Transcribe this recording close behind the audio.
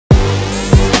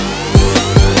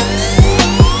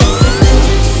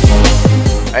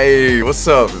Hey, what's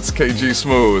up? It's KG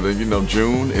Smooth, and you know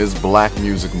June is Black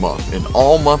Music Month, and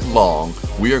all month long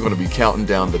we are going to be counting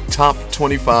down the top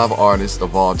 25 artists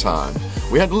of all time.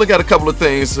 We had to look at a couple of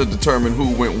things to determine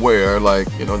who went where, like,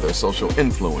 you know, their social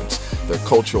influence, their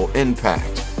cultural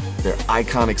impact, their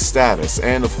iconic status,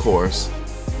 and of course,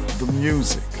 the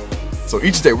music. So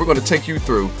each day we're going to take you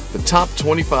through the top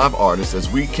 25 artists as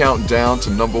we count down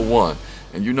to number 1.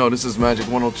 And you know this is Majic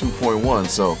 102.1,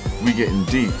 so we getting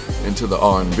deep into the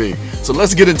R&B. So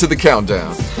let's get into the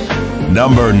countdown.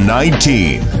 Number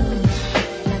 19.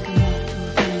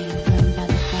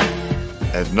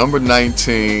 At number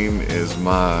 19 is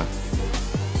my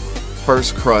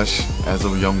first crush as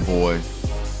a young boy,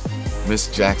 Miss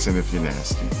Jackson If You're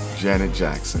Nasty, Janet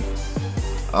Jackson.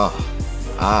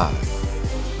 I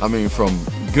mean, from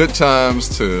Good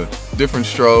Times to Different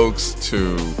Strokes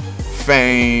to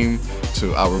Fame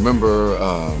to, I remember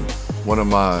one of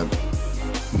my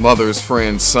mother's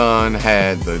friend's son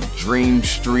had the Dream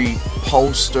Street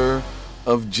poster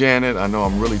of Janet. I know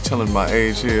I'm really telling my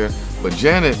age here, but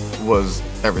Janet was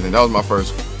everything. That was my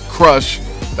first crush.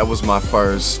 That was my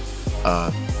first,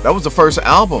 that was the first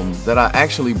album that I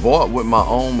actually bought with my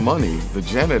own money, the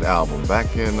Janet album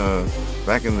back in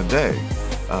the day.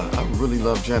 I really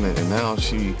love Janet, and now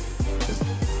she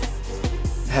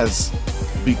has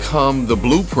become the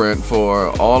blueprint for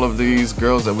all of these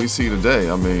girls that we see today.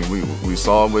 I mean, we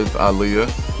saw it with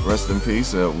Aaliyah, rest in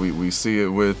peace. We see it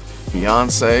with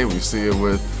Beyonce. We see it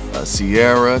with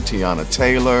Sierra, Tiana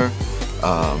Taylor.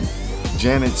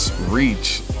 Janet's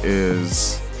reach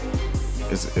is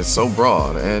so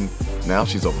broad, and now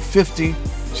she's over 50.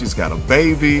 She's got a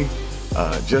baby.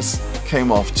 Just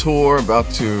came off tour, about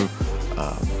to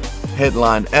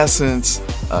headline Essence.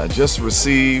 Just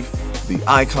received the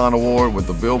Icon Award with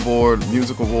the Billboard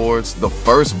Music Awards, the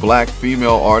first black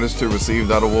female artist to receive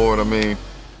that award. I mean,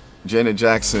 Janet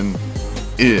Jackson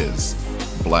is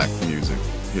black music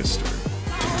history.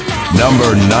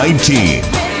 Number 19.